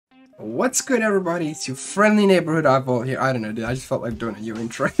What's good, everybody? It's your friendly neighborhood eyeball here. I don't know, dude. I just felt like doing a new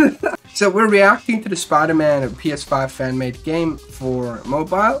intro. So we're reacting to the Spider-Man PS5 fan-made game for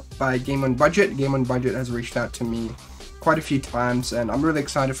mobile by GameonBudget. GameonBudget has reached out to me quite a few times, and I'm really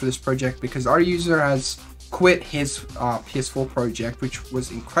excited for this project because our user has quit his PS4 project, which was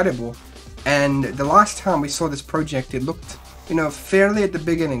incredible. And the last time we saw this project, it looked, you know, fairly at the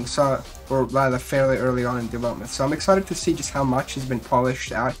beginning, or rather fairly early on in development. So I'm excited to see just how much has been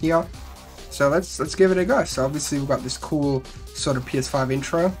polished out here. So let's give it a go. So obviously we've got this cool sort of PS5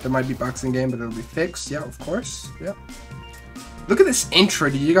 intro. There might be bugs in game, but it'll be fixed. Yeah, of course. Yeah. Look at this intro,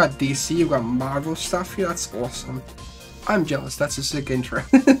 dude. You got DC, you got Marvel stuff here. That's awesome. I'm jealous. That's a sick intro.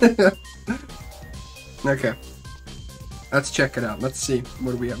 Okay. Let's check it out. Let's see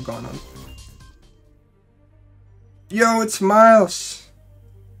what we have going on. Yo, it's Miles.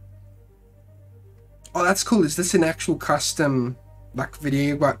 Oh, that's cool. Is this an actual custom like video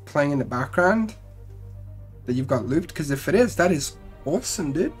you've got playing in the background that you've got looped? Because if it is, that is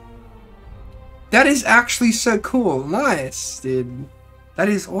awesome, dude. That is actually so cool. Nice, dude. That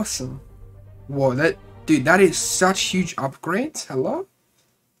is awesome. Whoa, dude, that is such huge upgrades. Hello?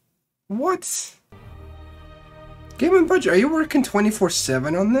 What? GameonBudget, are you working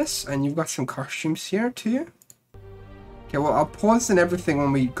 24/7 on this? And you've got some costumes here too? Okay, well, I'll pause and everything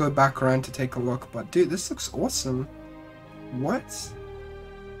when we go back around to take a look, but dude, this looks awesome. What?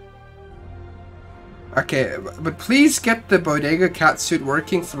 Okay, but please get the Bodega cat suit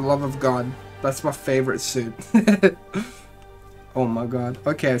working for the love of God. That's my favorite suit. Oh my god.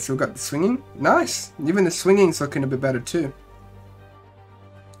 Okay, so we've got the swinging. Nice! Even the swinging's looking a bit better too.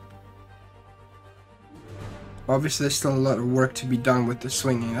 Obviously, there's still a lot of work to be done with the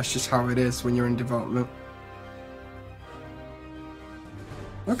swinging. That's just how it is when you're in development.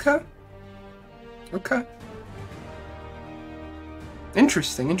 Okay. Okay.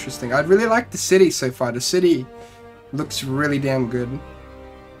 Interesting, interesting. I really like the city so far. The city looks really damn good.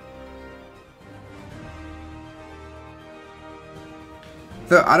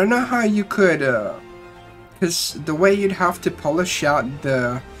 Though, I don't know how you could, because the way you'd have to polish out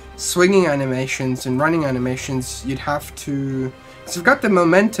the swinging animations and running animations, you'd have to, because we've got the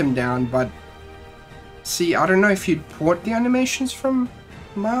momentum down, but see, I don't know if you'd port the animations from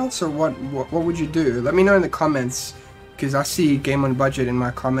Miles, or what would you do? Let me know in the comments, because I see GameonBudget in my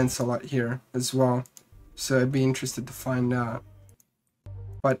comments a lot here as well, so I'd be interested to find out.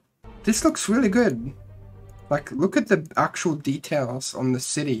 But this looks really good. Like, look at the actual details on the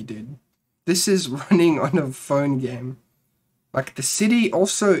city, dude. This is running on a phone game. Like, the city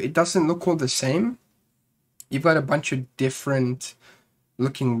also, it doesn't look all the same. You've got a bunch of different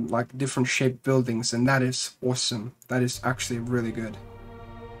looking, like, different shaped buildings, and that is awesome. That is actually really good.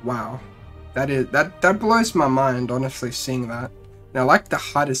 Wow, that blows my mind, honestly, seeing that. And I like the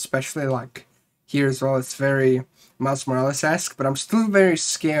HUD, especially like here as well. It's very Miles Morales-esque, but I'm still very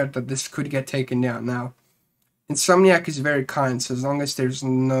scared that this could get taken down. Now, Insomniac is very kind, so as long as there's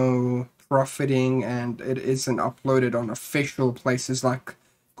no profiting and it isn't uploaded on official places like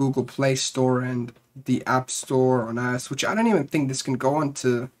Google Play Store and the App Store on iOS, which I don't even think this can go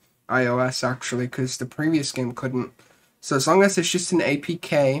onto iOS actually, because the previous game couldn't. So as long as it's just an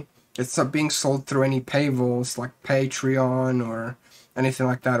APK, it's not being sold through any paywalls like Patreon or anything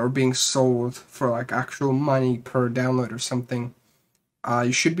like that, or being sold for like actual money per download or something,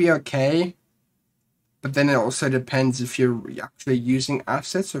 you should be okay. But then it also depends if you're actually using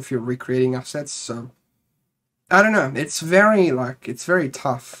assets or if you're recreating assets. So I don't know. It's very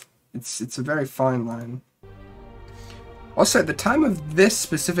tough. It's a very fine line. Also, at the time of this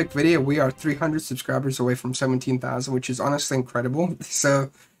specific video, we are 300 subscribers away from 17,000, which is honestly incredible.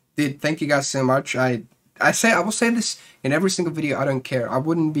 So, dude, thank you guys so much. I will say this in every single video. I don't care. I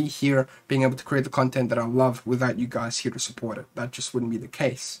wouldn't be here being able to create the content that I love without you guys here to support it. That just wouldn't be the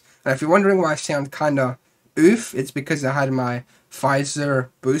case. And if you're wondering why I sound kind of oof, it's because I had my Pfizer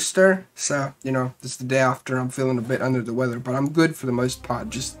booster. So, you know, this is the day after. I'm feeling a bit under the weather, but I'm good for the most part.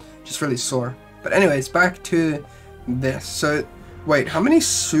 Just really sore. But anyways, back to this. So wait, how many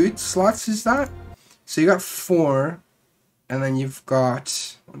suit slots is that? So you got 4, and then you've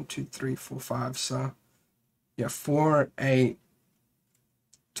got 1, 2, 3, 4, 5. So yeah, 4, 8,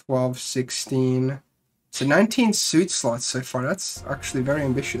 12, 16. So 19 suit slots so far. That's actually very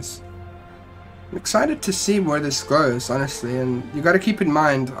ambitious. I'm excited to see where this goes, honestly. And you got to keep in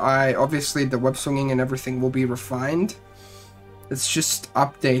mind, obviously the web swinging and everything will be refined. It's just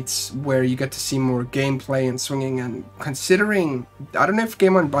updates where you get to see more gameplay and swinging, and considering, I don't know if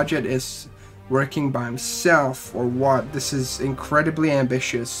GameonBudget is working by himself or what, this is incredibly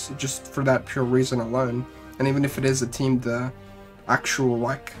ambitious just for that pure reason alone. And even if it is a team, the actual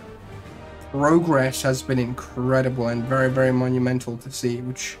like progress has been incredible and very, very monumental to see,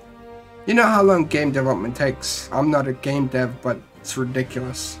 which, you know how long game development takes. I'm not a game dev, but it's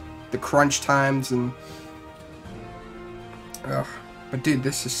ridiculous. The crunch times and... Ugh. But dude,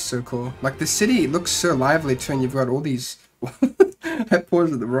 this is so cool. Like, the city looks so lively too, and you've got all these... I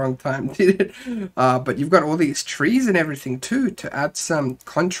paused at the wrong time, dude. But you've got all these trees and everything too, to add some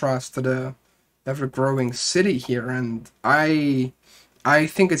contrast to the ever-growing city here, and I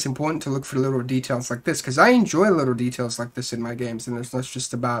think it's important to look for little details like this, because I enjoy little details like this in my games, and it's not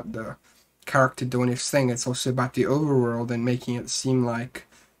just about the character doing his thing, it's also about the overworld and making it seem like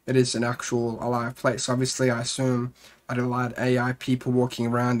it is an actual alive place. Obviously, I assume I'd allowed AI people walking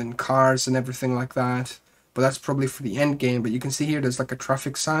around in cars and everything like that, but that's probably for the end game. But you can see here there's like a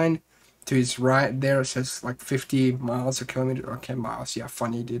traffic sign to his right there. It says like 50 miles a kilometer. Okay, miles. Yeah,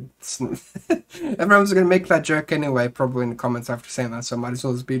 funny, dude. Everyone's gonna make that joke anyway, probably in the comments after saying that, so might as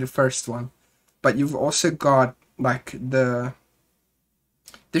well be the first one. But you've also got like there's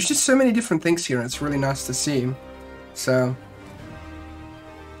just so many different things here, and it's really nice to see. So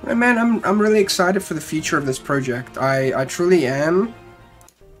man, I'm really excited for the future of this project. I truly am.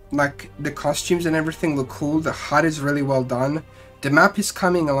 Like, the costumes and everything look cool. The HUD is really well done. The map is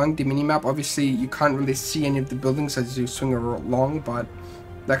coming along, the mini-map. Obviously, you can't really see any of the buildings as you swing along, but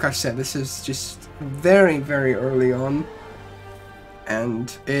like I said, this is just very, very early on,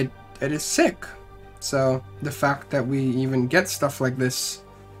 and it is sick. So, the fact that we even get stuff like this,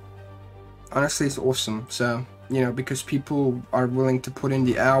 honestly, is awesome. So, you know, because people are willing to put in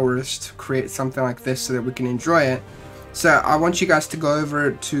the hours to create something like this so that we can enjoy it. So I want you guys to go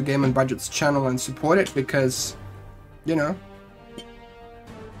over to GameonBudget's channel and support it, because, you know,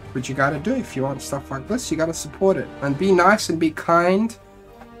 what you gotta do if you want stuff like this, you gotta support it. And be nice and be kind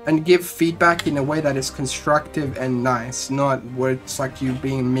and give feedback in a way that is constructive and nice, not where it's like you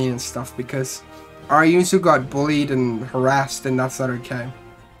being mean and stuff, because our user got bullied and harassed, and that's not okay.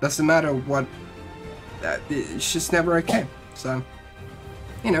 Doesn't matter what, it's just never okay. So,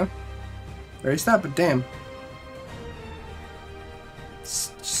 you know, there's that, but damn.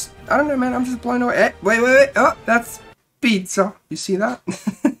 I don't know, man. I'm just blown away. Wait. Oh, that's pizza. You see that?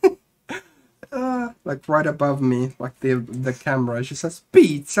 Like right above me, like the camera. It just says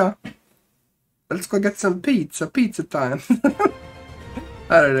pizza. Let's go get some pizza. Pizza time.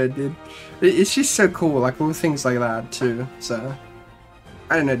 I don't know, dude. It's just so cool. Like little things like that too. So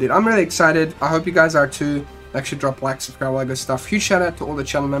I don't know, dude. I'm really excited. I hope you guys are too. Make sure to drop like, subscribe, all that good stuff. Huge shout out to all the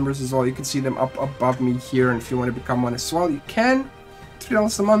channel members as well. You can see them up above me here, and if you want to become one as well, you can.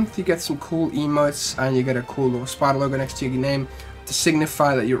 $3 a month, you get some cool emotes, and you get a cool little spider logo next to your name to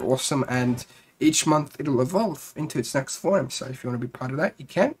signify that you're awesome, and each month it'll evolve into its next form. So if you want to be part of that, you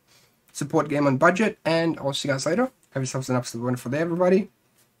can. Support GameonBudget, and I'll see you guys later. Have yourselves an absolutely wonderful day, everybody.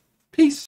 Peace.